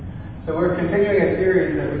So we're continuing a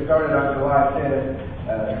series that we started on July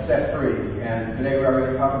 10th, Set Free. And today we are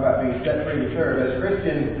going to talk about being set free to serve. As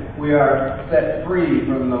Christians, we are set free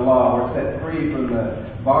from the law. We're set free from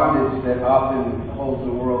the bondage that often holds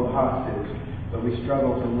the world hostage. But we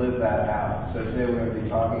struggle to live that out. So today we're going to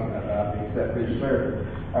be talking about being set free to serve.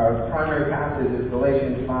 Our primary passage is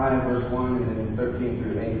Galatians 5, verse 1, and then 13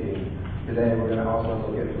 through 18. Today we're going to also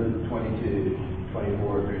look at Luke 22,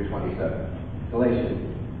 24 through 27.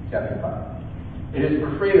 Galatians chapter 5. It is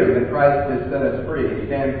for freedom that Christ has set us free.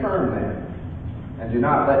 Stand firm then, and do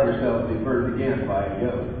not let yourselves be burdened again by a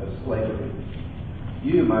yoke of slavery.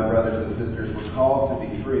 You, my brothers and sisters, were called to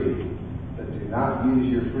be free, but do not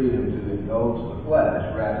use your freedom to indulge the flesh.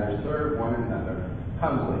 Rather, serve one another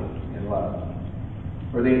humbly in love.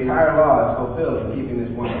 For the entire law is fulfilled in keeping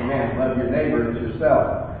this one command: love your neighbor as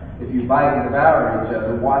yourself. If you bite and devour each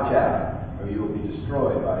other, watch out, or you will be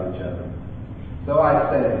destroyed by each other. So I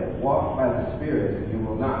say, walk by the Spirit, and you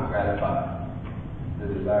will not gratify the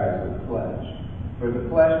desires of the flesh. For the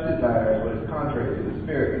flesh desires what is contrary to the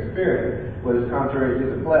Spirit what is contrary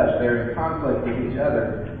to the flesh. They are in conflict with each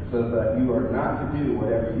other, so that you are not to do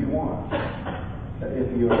whatever you want. But if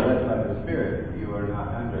you are led by the Spirit, you are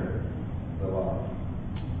not under the law.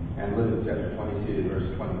 And Luke chapter 22, verse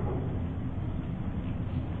 24.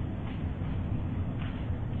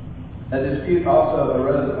 A dispute also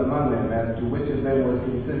arose among them as to which of them was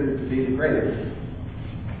considered to be the greatest.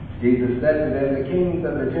 Jesus said to them, the kings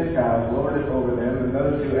of the Gentiles lord it over them, and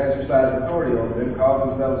those who exercise authority over them call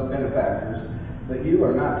themselves benefactors. But you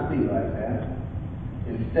are not to be like that.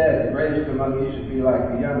 Instead, the greatest among you should be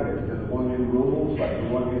like the youngest, and the one who rules like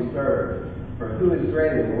the one who serves. For who is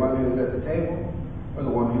greater, the one who is at the table, or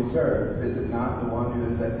the one who serves? Is it not the one who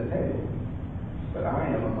is at the table? But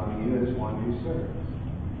I am among you as one who serves.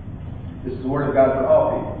 This is the word of God for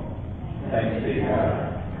all people. Thanks be to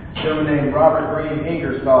God. A gentleman named Robert Green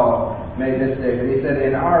Ingersoll made this statement. He said,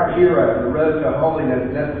 in our era, the road to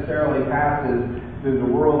holiness necessarily passes through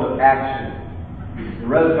the world of action. The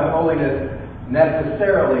road to holiness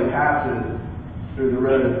necessarily passes through the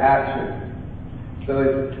road of action. So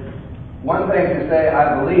it's one thing to say,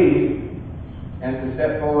 I believe, and to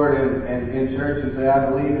step forward in church and say,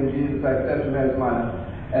 I believe in Jesus, I accept Him as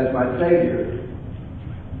my Savior.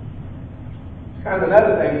 Kind of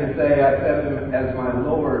another thing to say, I accept Him as my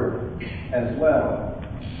Lord as well.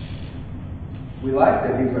 We like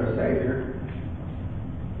that He's our Savior,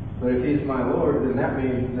 but if He's my Lord, then that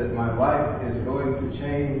means that my life is going to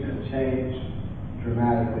change and change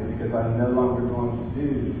dramatically, because I'm no longer going to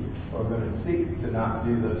do or going to seek to not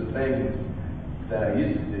do those things that I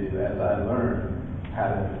used to do as I learn how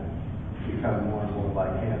to become more and more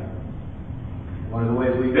like Him. One of the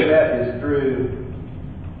ways we do that is through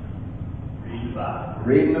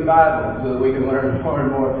reading the Bible, so that we can learn more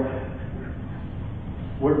and more.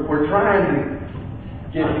 We're trying to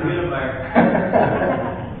get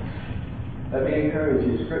Let me encourage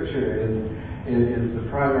you. Scripture is the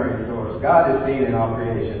primary source. God is seen in all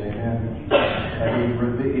creation, amen. And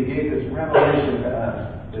He gave this revelation to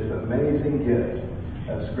us, this amazing gift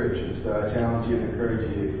of Scripture. So I challenge you and encourage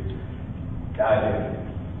you, dive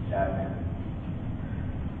in.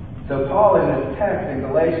 So Paul, in this text in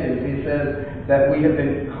Galatians, he says that we have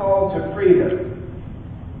been called to freedom,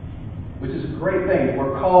 which is a great thing.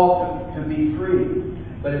 We're called to be free.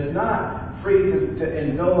 But it's not free to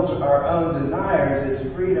indulge our own desires.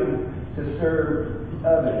 It's freedom to serve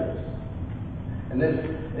others. And this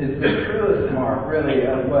is the truest mark, really,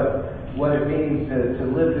 of what it means to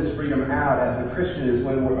live this freedom out as a Christian, is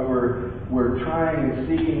when we're trying and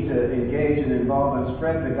seeking to engage and involve and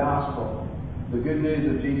spread the gospel, the good news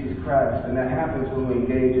of Jesus Christ. And that happens when we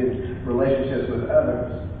engage in relationships with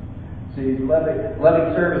others. See,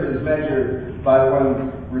 loving service is measured by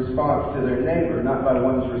one's response to their neighbor, not by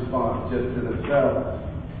one's response just to themselves.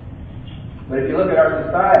 But if you look at our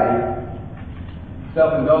society,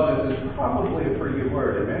 self-indulgence is probably a pretty good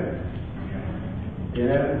word, amen?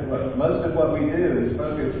 Most of what we do is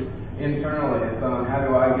focused internally. It's on how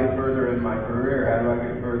do I get further in my career, how do I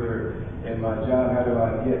get further in my job, how do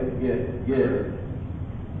I get.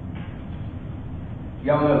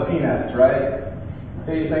 Y'all know Peanuts, right?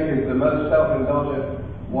 Who do you think is the most self-indulgent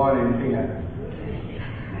one in Peanuts?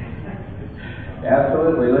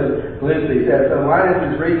 Absolutely. Lucy says, so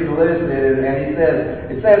Linus is reading the list, and he says,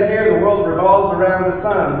 it says here the world revolves around the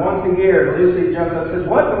sun. Once a year, Lucy jumps up and says,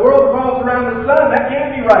 what? The world revolves around the sun? That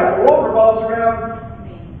can't be right. The world revolves around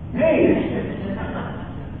me.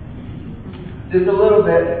 Just a little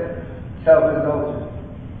bit self-indulgent.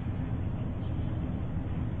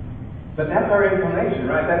 But that's our inclination,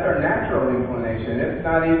 right? That's our natural inclination. It's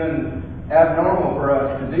not even abnormal for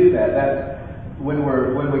us to do that. That's when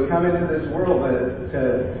we come into this world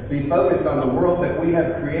to be focused on the world that we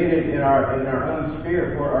have created in our own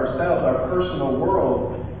sphere for ourselves, our personal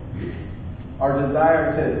world. Our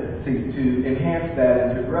desire to enhance that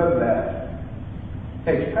and to grow that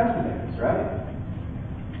takes precedence, right?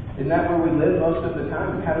 Isn't that where we live most of the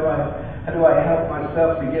time? How do I help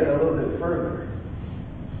myself to get a little bit further?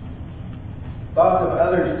 Thoughts of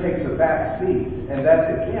others takes a back seat, and that's,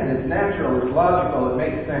 again, it's natural, it's logical, it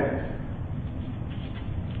makes sense.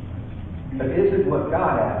 But is it what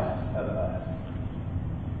God asks of us?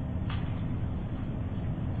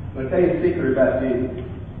 I'm going to tell you a secret about Jesus.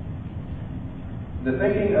 The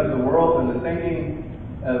thinking of the world and the thinking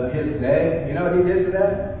of his day, you know what he did to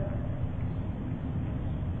that?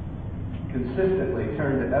 Consistently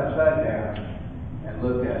turned it upside down and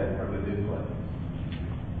looked at it from a new place.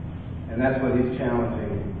 And that's what he's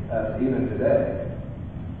challenging us even today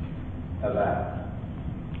about.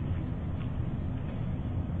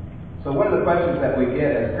 So one of the questions that we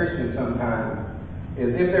get as Christians sometimes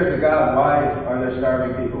is, if there's a God, why are there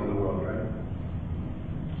starving people in the world, right?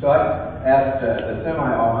 So I asked the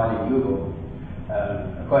semi-almighty Google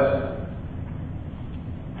a question.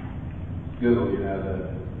 Google,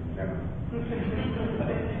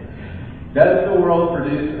 does the world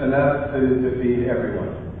produce enough food to feed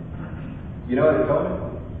everyone? You know what it told me?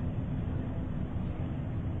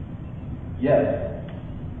 Yes.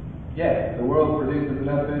 Yes, the world produces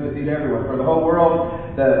enough food to feed everyone. For the whole world,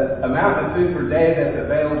 the amount of food per day that's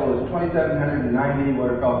available is 2,790 what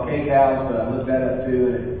are called kcals, but I looked that up too,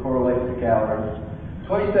 and it correlates to calories.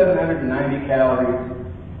 2,790 calories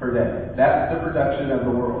per day. That's the production of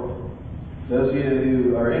the world. Those of you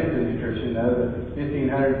who are into nutrition know that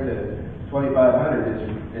 1,500 to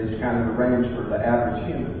 2,500 is kind of the range for the average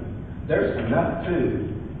human. There's enough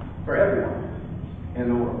food for everyone in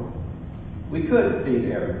the world. We could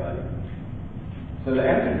feed everybody. So the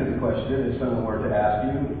answer to the question, if someone were to ask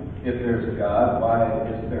you if there's a God, why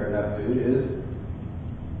isn't there enough food, is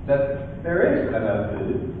that there is enough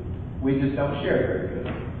food. We just don't share very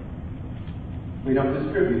good. We don't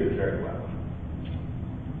distribute it very well.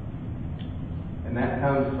 And that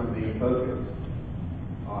comes from being focused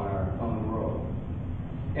on the world.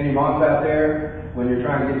 Any moms out there, when you're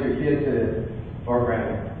trying to get your kid to, or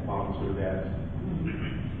grandmoms or dads,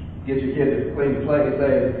 get your kid to clean the plate and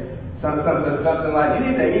say something like, you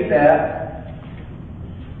need to eat that.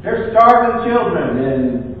 There's starving children in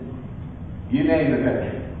you name the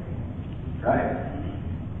country. Right?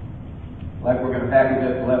 Like we're going to package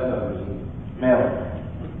up the leftovers and mail it.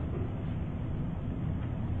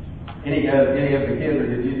 Any of the kids, or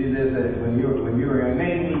did you do this when you were young?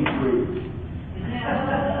 Name me three.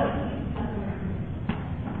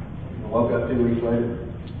 Woke up 2 weeks later.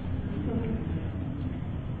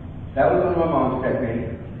 That was one of my mom's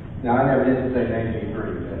techniques. Now, I never did say name me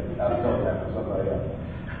three. I was told that from somebody else.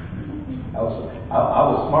 I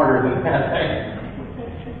was smarter than that.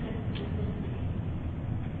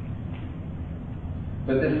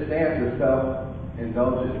 But this stance of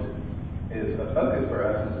self-indulgence is a focus for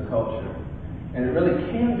us as a culture. And it really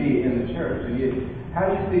can be in the church. And how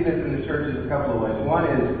do you see this in the church is a couple of ways. One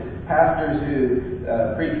is pastors who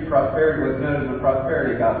preach prosperity, what's known as the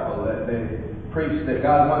prosperity gospel. They preach that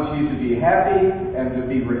God wants you to be happy and to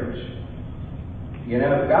be rich. You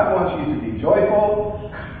know, God wants you to be joyful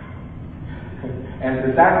and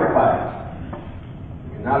to sacrifice.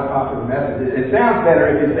 Not a popular message. It sounds better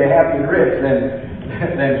if you say happy and rich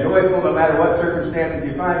than joyful no matter what circumstances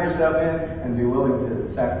you find yourself in, and be willing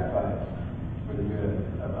to sacrifice for the good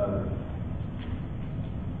of others.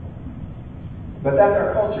 But that's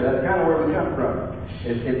our culture. That's kind of where we come from.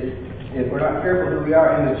 If we're not careful who we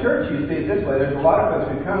are in the church, you see it this way. There's a lot of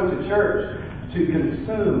folks who come to church to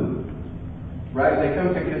consume, right? They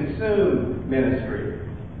come to consume ministry.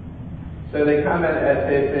 So they come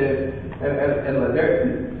and look,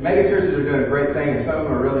 mega churches are doing a great thing, and some of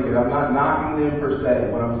them are really good. I'm not knocking them per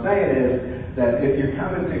se. What I'm saying is that if you're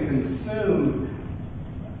coming to consume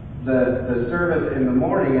the service in the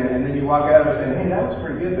morning, and then you walk out and say, hey, that was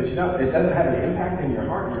pretty good, but it doesn't have an impact in your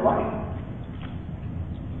heart and your life.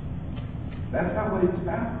 That's not what it's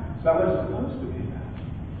about. It's not what it's supposed to be about.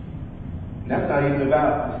 And that's not even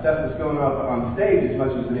about the stuff that's going on stage as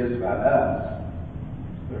much as it is about us.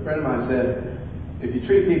 But a friend of mine said, if you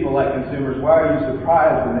treat people like consumers, why are you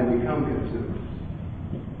surprised when they become consumers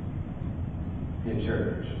in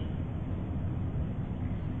church?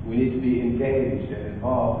 We need to be engaged and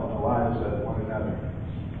involved in the lives of one another.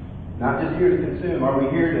 Not just here to consume. Are we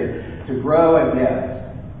here to grow? And yes.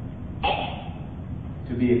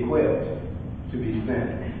 To be equipped, to be sent,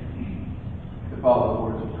 to follow the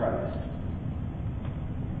words of Christ.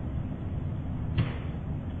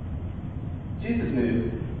 Jesus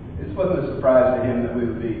knew. This wasn't a surprise to him that we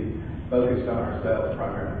would be focused on ourselves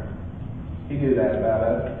primarily. He knew that about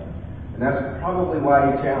us. And that's probably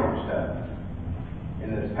why he challenged us.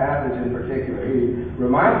 In this passage in particular, he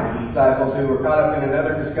reminded the disciples who were caught up in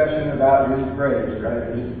another discussion about who's the greatest, right?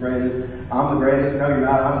 Who's the greatest? I'm the greatest. No, you're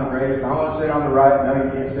not. I'm the greatest. I want to sit on the right. No, you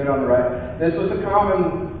can't sit on the right. This was a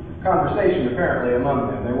common conversation, apparently, among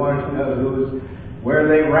them. They wanted to know where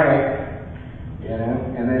they ranked,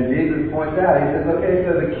 And then Jesus points out, he says, okay,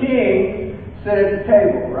 so the king sit at the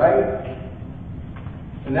table, right?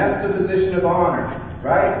 And that's the position of honor,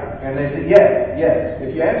 right? And they said, yes.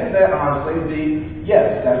 If you answer that honestly, it'd be,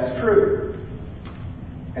 yes, that's true.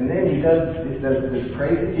 And then he does this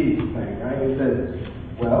crazy Jesus thing, right? He says,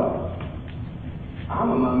 well,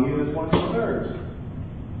 I'm among you as one who serves.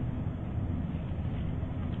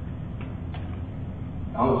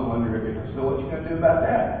 I almost wonder if so what you going to do about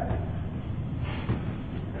that?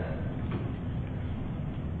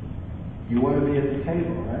 You want to be at the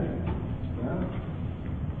table, right? Well,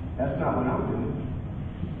 that's not what I'm doing.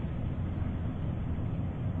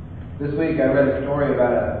 This week I read a story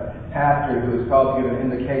about a pastor who was called to give an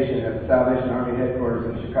indication at the Salvation Army headquarters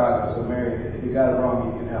in Chicago. So Mary, if you got it wrong,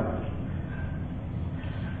 you can help me.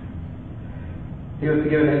 He was to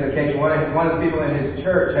give an indication. One of the people in his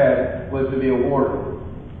church was to be a warden.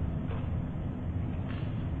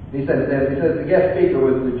 He says this. He says the guest speaker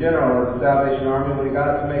was the general of the Salvation Army. When he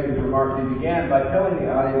got up to make his remarks, he began by telling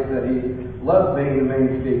the audience that he loved being the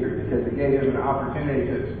main speaker because it gave him an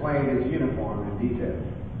opportunity to explain his uniform in detail.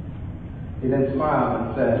 He then smiled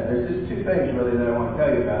and said, there's just two things really that I want to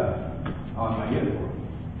tell you about on my uniform.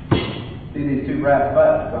 See these two brass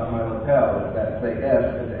buttons on my lapel that say S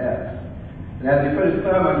and S. And as he put his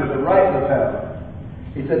thumb under the right lapel,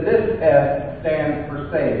 he said, this S stands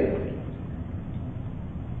for saved.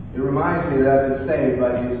 It reminds me that I've been saved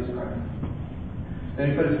by Jesus Christ.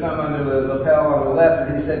 Then he put his thumb under the lapel on the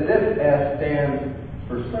left, and he said, this S stands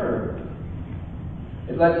for serve.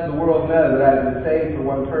 It lets the world know that I've been saved for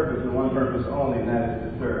one purpose and one purpose only, and that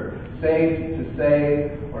is to serve. Saved to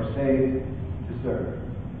save, or saved to serve.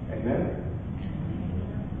 Amen?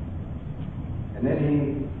 And then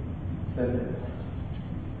he said this.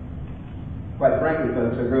 Quite frankly,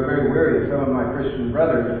 folks, I grow very weary of some of my Christian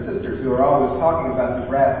brothers and sisters who are always talking about the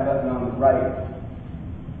brass button on the right,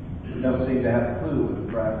 but don't seem to have a clue with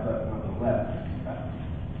the brass button on the left.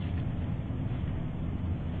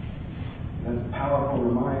 And that's a powerful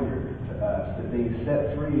reminder to us that being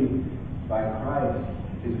set free by Christ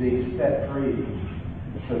is being set free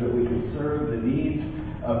so that we can serve the needs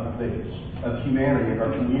of humanity, of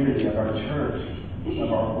our community, of our church,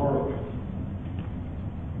 of our world.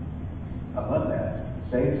 I love that.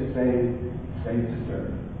 Saved to save, saved to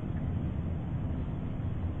serve.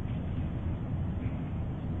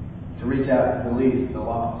 To reach out to the least, the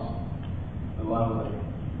lost, the lonely,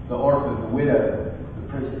 the orphan, the widow, the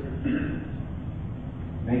prisoner.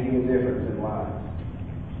 Making a difference in lives.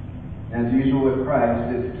 As usual with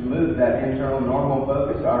Christ, it's to move that internal normal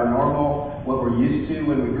focus, our normal, what we're used to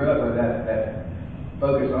when we grew up with that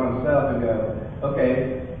focus on self and go,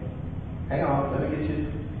 okay, hang on, let me get you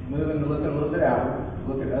moving and looking a little bit outward.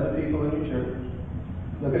 Look at other people in your church.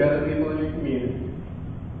 Look at other people in your community.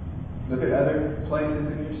 Look at other places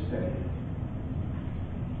in your state.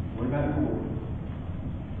 What about your world?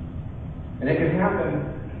 And it can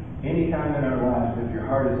happen any time in our lives if your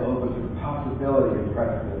heart is open to the possibility of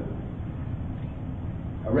Christ's living.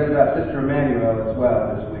 I read about Sister Emmanuel as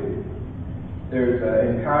well this week. There's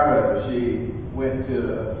in Cairo, she went to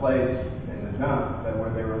a place in the dump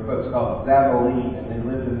where there were folks called Zabaline, and they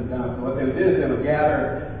lived in the dump. And what they would do is they would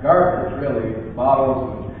gather garbage, really,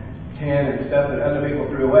 bottles and tin and stuff that other people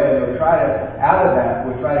threw away. And they would try to, out of that,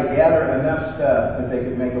 would try to gather enough stuff that they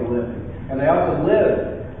could make a living. And they also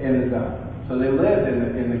lived in the dump. So they lived in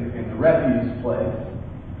the refuse place,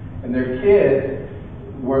 and their kids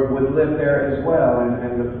would live there as well.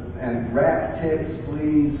 And rats, ticks,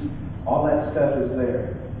 fleas, all that stuff is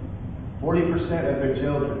there. 40% of their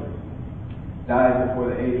children died before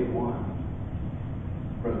the age of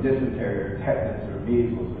 1 from dysentery or tetanus or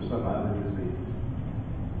measles or some other disease.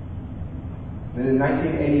 Then in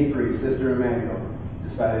 1983, Sister Emmanuel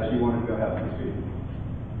decided she wanted to go help these people.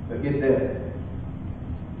 But get this.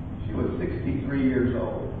 She was 63 years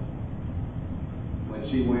old when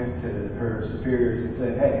she went to her superiors and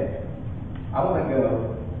said, hey, I want to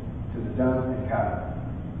go to the dump in Cairo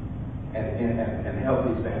and help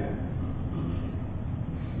these families.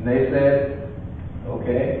 And they said,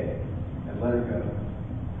 okay, and let her go.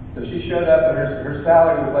 So she showed up, and her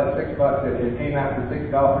salary was like $6. It came out to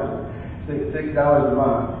 $6 a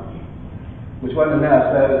month. which wasn't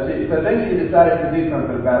enough. So then she decided to do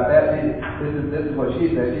something about that. This is what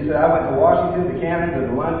she said. She said, I went to Washington, to Canada,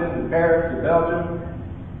 to London, to Paris, to Belgium.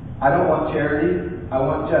 I don't want charity. I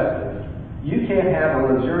want justice. You can't have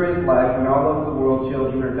a luxurious life when all over the world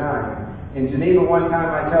children are dying. In Geneva one time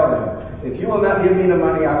I tell them, if you will not give me the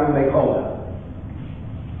money, I will make whole of it.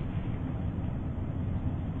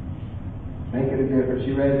 Make it a difference.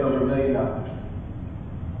 She raised over $1 million.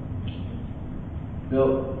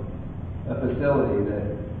 Built a facility that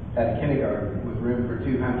had a kindergarten with room for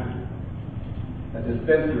 200. A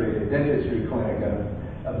dispensary, a dentistry clinic,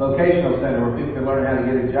 a vocational center where people can learn how to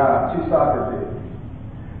get a job, 2 soccer fields.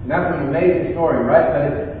 And that's an amazing story, right?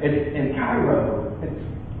 But it's in Cairo. It's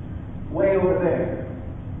way over there.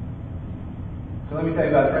 So let me tell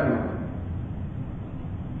you about a friend of mine.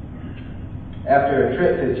 After a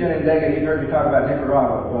trip to Chinandega, you've heard me talk about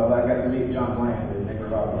Nicaragua. Well, I got to meet John Bland in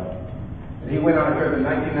Nicaragua. And he went on a trip in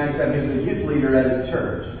 1997. He was a youth leader at his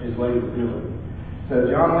church, is what he was doing. So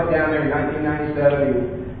John went down there in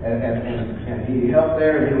 1997, and he helped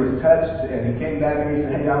there, and he was touched, and he came back and he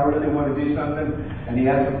said, hey, I really want to do something. And he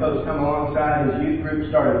had some folks come alongside. His youth group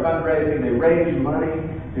started fundraising. They raised money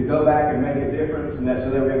to go back and make a difference. And so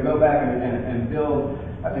they were going to go back and build,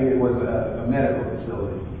 I think it was a medical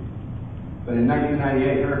facility. But in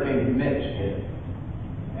 1998, Hurricane Mitch hit.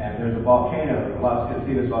 And there's a volcano, the Las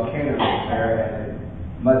Casitas volcano there, and a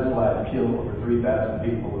mudslide killed over 3,000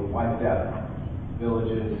 people and wiped out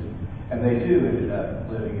villages. And they too ended up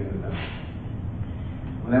living in the zone.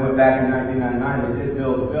 When they went back in 1999, they did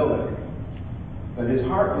build a building. But his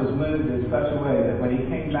heart was moved in such a way that when he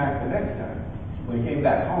came back the next time, when he came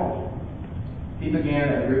back home, he began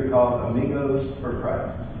a group called Amigos for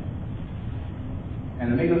Christ.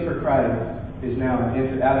 And Amigos for Christ is now,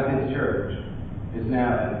 out of his church, is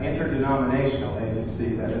now an interdenominational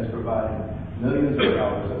agency that has provided millions of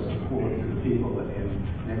dollars of support to the people in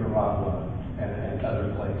Nicaragua and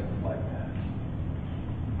other places like that.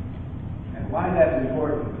 And why that's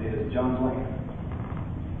important is John Bland.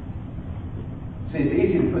 See, it's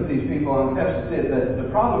easy to put these people on the pedestal. The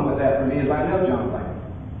problem with that for me is I know John Bland.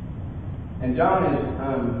 And John is,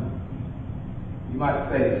 you might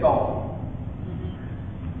say, salty.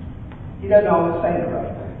 He doesn't always say the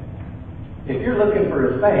right thing. If you're looking for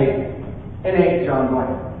a saint, it ain't John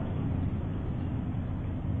Bland.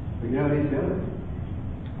 But you know what he's doing?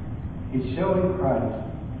 He's showing Christ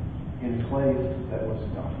in a place that was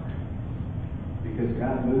dark. Because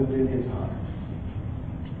God moved in his heart.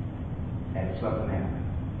 And something happened.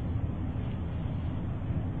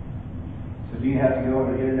 So do you have to go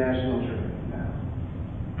on an international trip? No.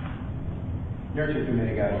 Nurture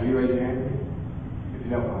committee guys, will you raise your hand? If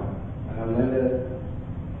you don't mind. I know Linda,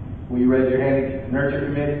 will you raise your hand? Nurture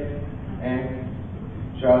committee?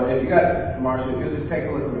 And Charlotte, if you got Marshall, if you'll just take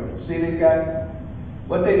a look around. See these guys?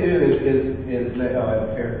 What they do is they,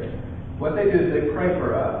 what they do is they pray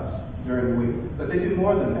for us during the week. But they do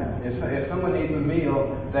more than that. If someone needs a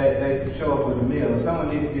meal, they show up with a meal. If someone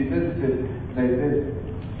needs to be visited, they visit.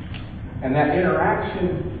 And that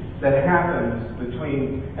interaction that happens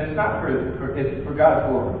between, and it's not it's for God's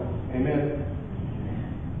glory. Amen?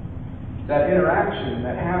 That interaction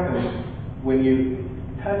that happens when you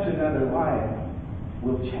touch another life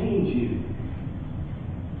will change you.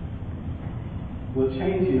 Will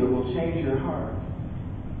change you. It will change your heart.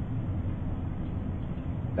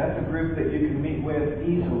 That's a group that you can meet with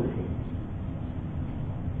easily.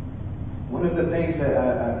 One of the things that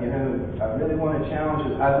I really want to challenge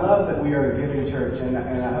is I love that we are a giving church, and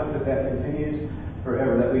I hope that continues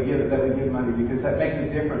forever. That we give money, because that makes a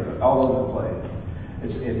difference all over the place.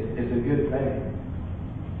 It's a good thing.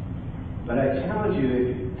 But I challenge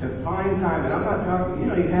you to find time, and I'm not talking. You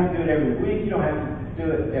don't even have to do it every week. You don't have to do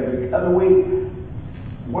it every other week.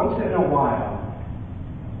 Once in a while,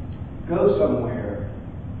 go somewhere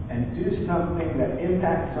and do something that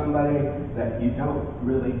impacts somebody that you don't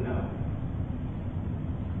really know.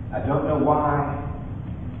 I don't know why,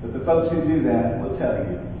 but the folks who do that will tell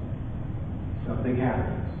you something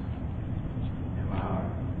happens in my heart.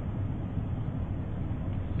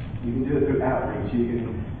 You can do it through outreach. You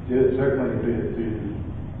can do it certainly through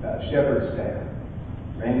shepherd staff.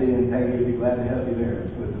 Randy and Peggy would be glad to help you there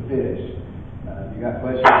with the fish. You got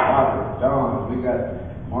questions, Robert, John, we got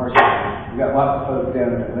Marshall, we got lots of folks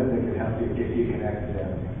down there. Linda can help you get you connected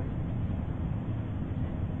down there.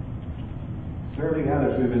 Serving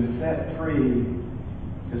others, we've been set free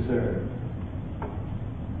to serve.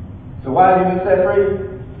 So why have you been set free?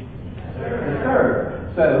 To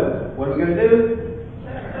serve. So, what are we going to do?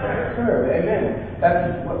 Serve. Amen.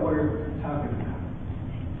 That's what we're talking about.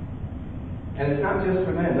 And it's not just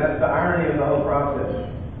for men. That's the irony of the whole process.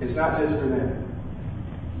 It's not just for them.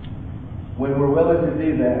 When we're willing to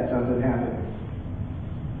do that, something happens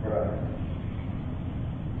for us.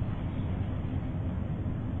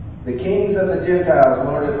 The kings of the Gentiles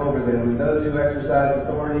lord it over them, and those who exercise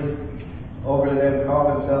authority over them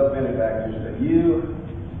call themselves benefactors. But you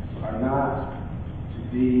are not to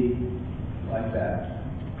be like that.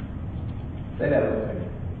 Say that with me.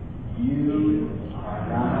 You are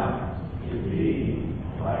not to be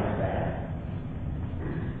like that.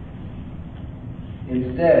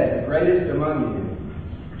 Instead, the greatest among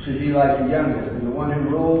you should be like the youngest, and the one who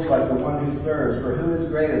rules like the one who serves. For who is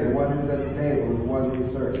greater, the one who is at the table or the one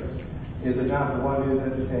who serves? Is it not the one who is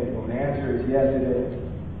at the table? And the answer is yes, it is,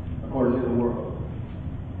 according to the world.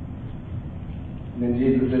 And then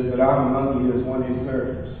Jesus says, but I'm among you as one who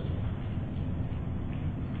serves.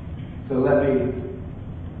 So let me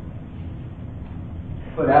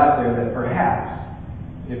put out there that perhaps,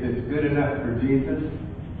 if it's good enough for Jesus,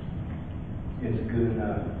 it's good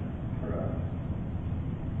enough for us.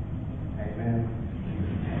 Amen.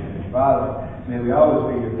 Amen. Father, may we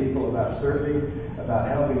always be your people about serving, about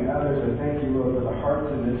helping others. And thank you, Lord, for the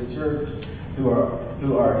hearts in this church who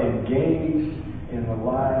are engaged in the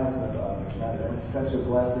lives of others. That's such a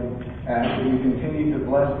blessing. I ask that you continue to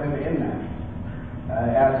bless them in that.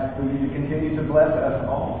 I ask for you to continue to bless us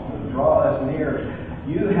all, to draw us near.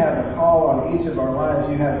 You have a call on each of our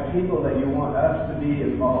lives. You have people that you want us to be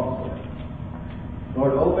involved with.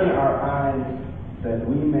 Lord, open our eyes that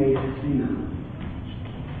we may see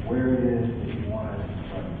where it is that you want us to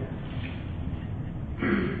plug in.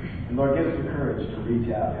 And Lord, give us the courage to reach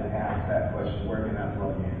out and ask that question, where can I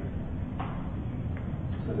plug in?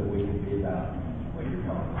 So that we can be about what you're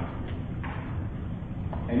calling us.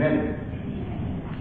 Amen.